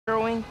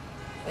harrowing.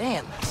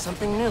 Bam,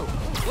 something new.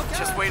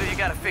 Just wait till you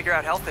gotta figure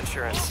out health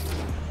insurance.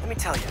 Let me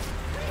tell you,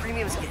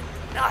 premiums get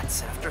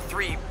nuts after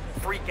 3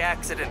 freak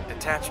accident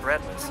detached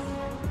retinas.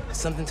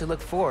 Something to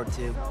look forward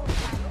to.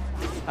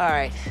 All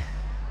right.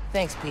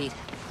 Thanks, Pete.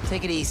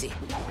 Take it easy.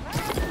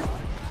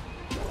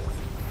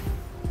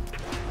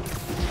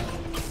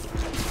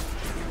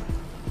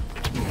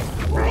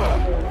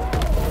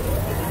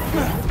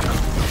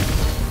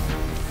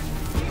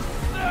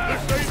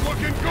 This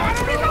looking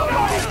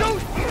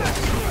good!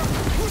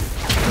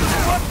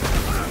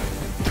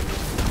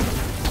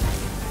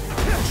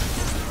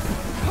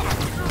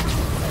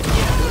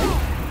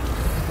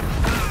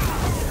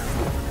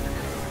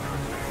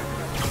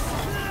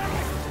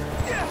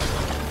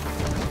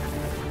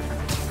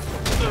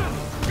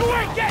 You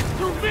ain't getting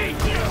through me!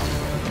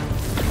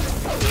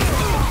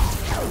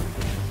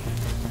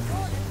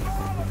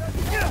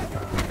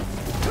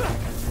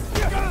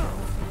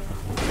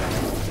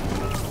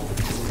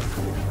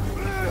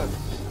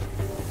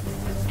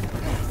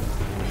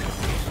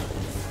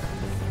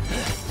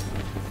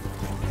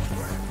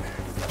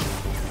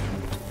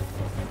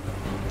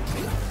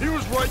 He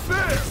was right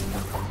there!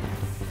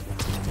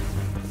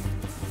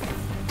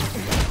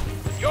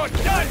 You're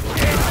done,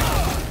 kid!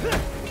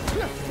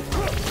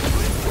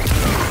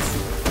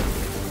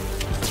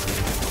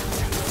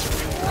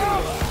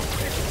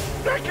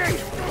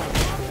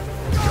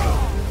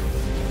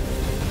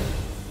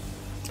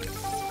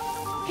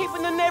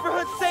 Keeping the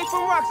neighborhood safe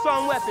from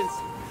Roxxon weapons.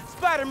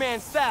 Spider-Man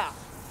style.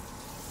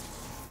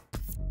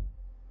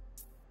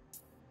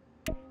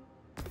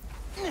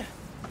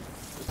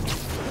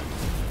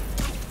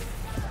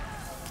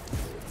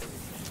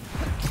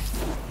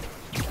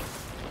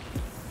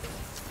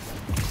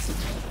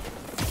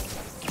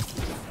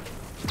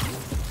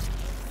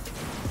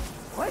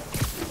 What?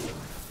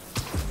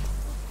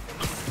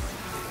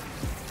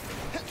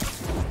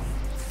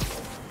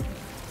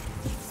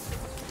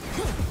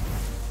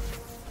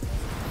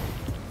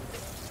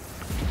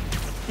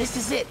 This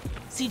is it,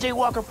 C.J.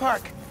 Walker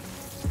Park.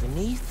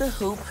 Beneath the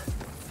hoop,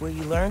 where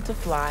you learn to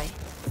fly,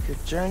 your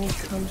journey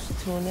comes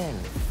to an end.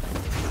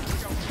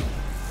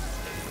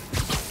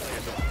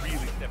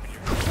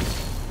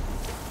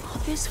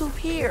 Oh, this hoop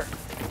here.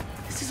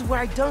 This is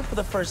where I dunked for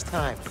the first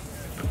time.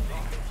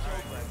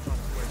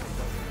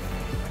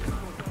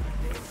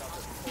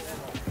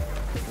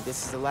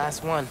 This is the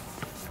last one.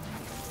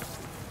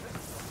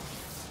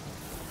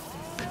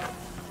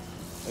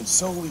 And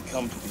so we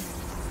come to the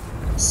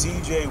end.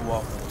 C.J.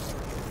 Walker.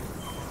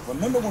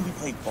 Remember when we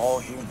played ball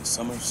here in the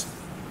summers?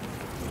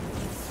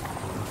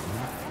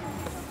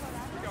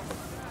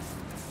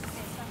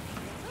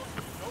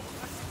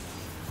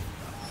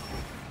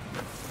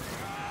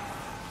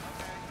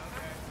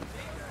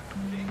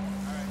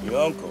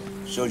 Your uncle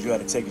showed you how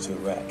to take it to the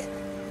rack.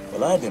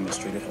 Well, I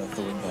demonstrated how to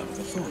throw it down with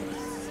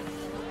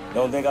authority.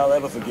 Don't think I'll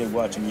ever forget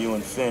watching you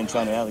and Finn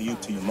trying to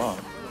alley-oop to your mom.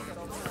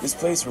 This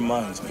place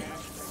reminds me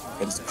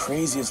that as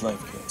crazy as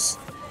life gets,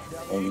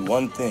 only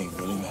one thing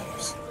really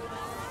matters.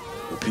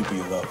 The people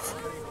you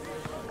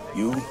love.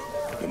 You,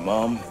 your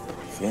mom,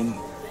 Finn,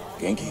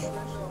 Genki,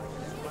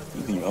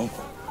 even your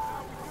uncle.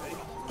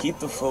 Keep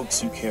the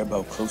folks you care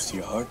about close to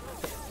your heart,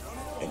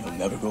 and you'll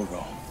never go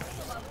wrong.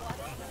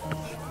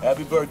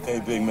 Happy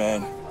birthday, big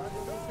man.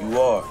 You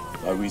are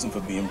my reason for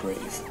being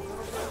brave.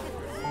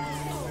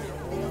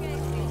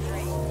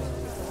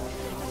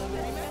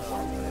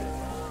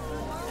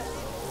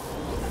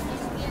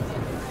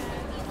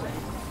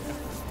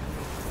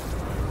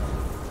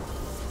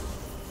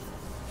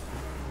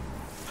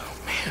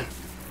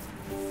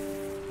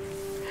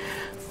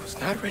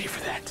 Not ready for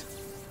that.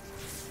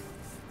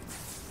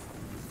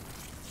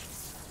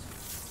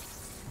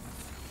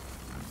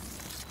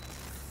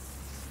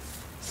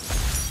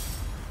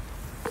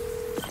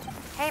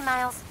 Hey,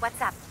 Miles,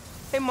 what's up?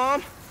 Hey,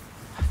 Mom.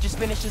 Just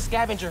finished a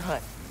scavenger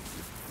hunt.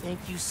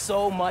 Thank you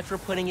so much for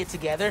putting it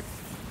together.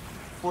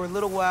 For a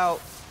little while,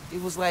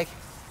 it was like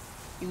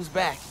he was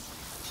back.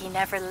 He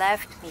never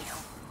left me.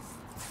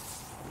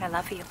 I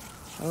love you.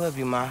 I love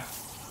you, Ma.